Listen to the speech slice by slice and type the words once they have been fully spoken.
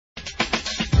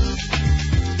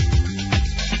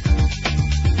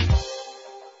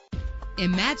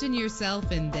Imagine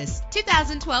yourself in this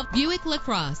 2012 Buick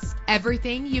LaCrosse.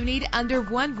 Everything you need under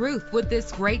one roof with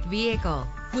this great vehicle.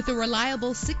 With a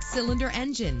reliable 6-cylinder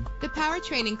engine, the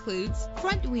powertrain includes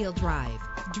front-wheel drive,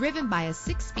 driven by a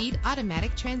 6-speed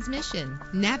automatic transmission.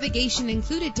 Navigation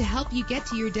included to help you get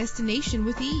to your destination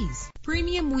with ease.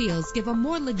 Premium wheels give a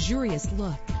more luxurious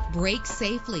look. Brake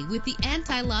safely with the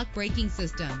anti-lock braking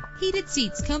system. Heated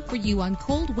seats comfort you on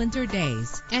cold winter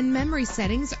days. And memory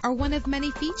settings are one of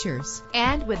many features.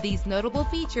 And with these notable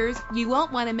features, you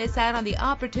won't want to miss out on the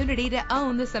opportunity to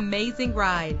own this amazing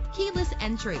ride. Keyless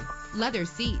entry, leather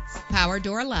seats, power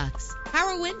door locks,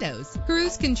 power windows,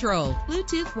 cruise control,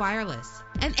 Bluetooth wireless,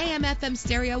 an AM/FM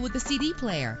stereo with a CD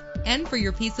player. And for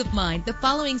your peace of mind, the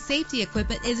following safety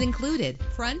equipment is included: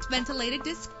 front ventilated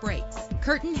disc brakes,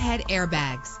 curtain head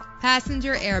airbags,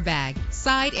 passenger airbag,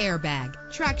 side airbag,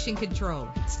 traction control,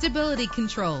 stability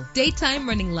control, daytime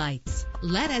running lights.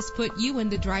 Let us put you in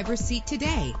the driver's seat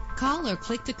today. Call or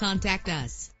click to contact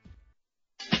us.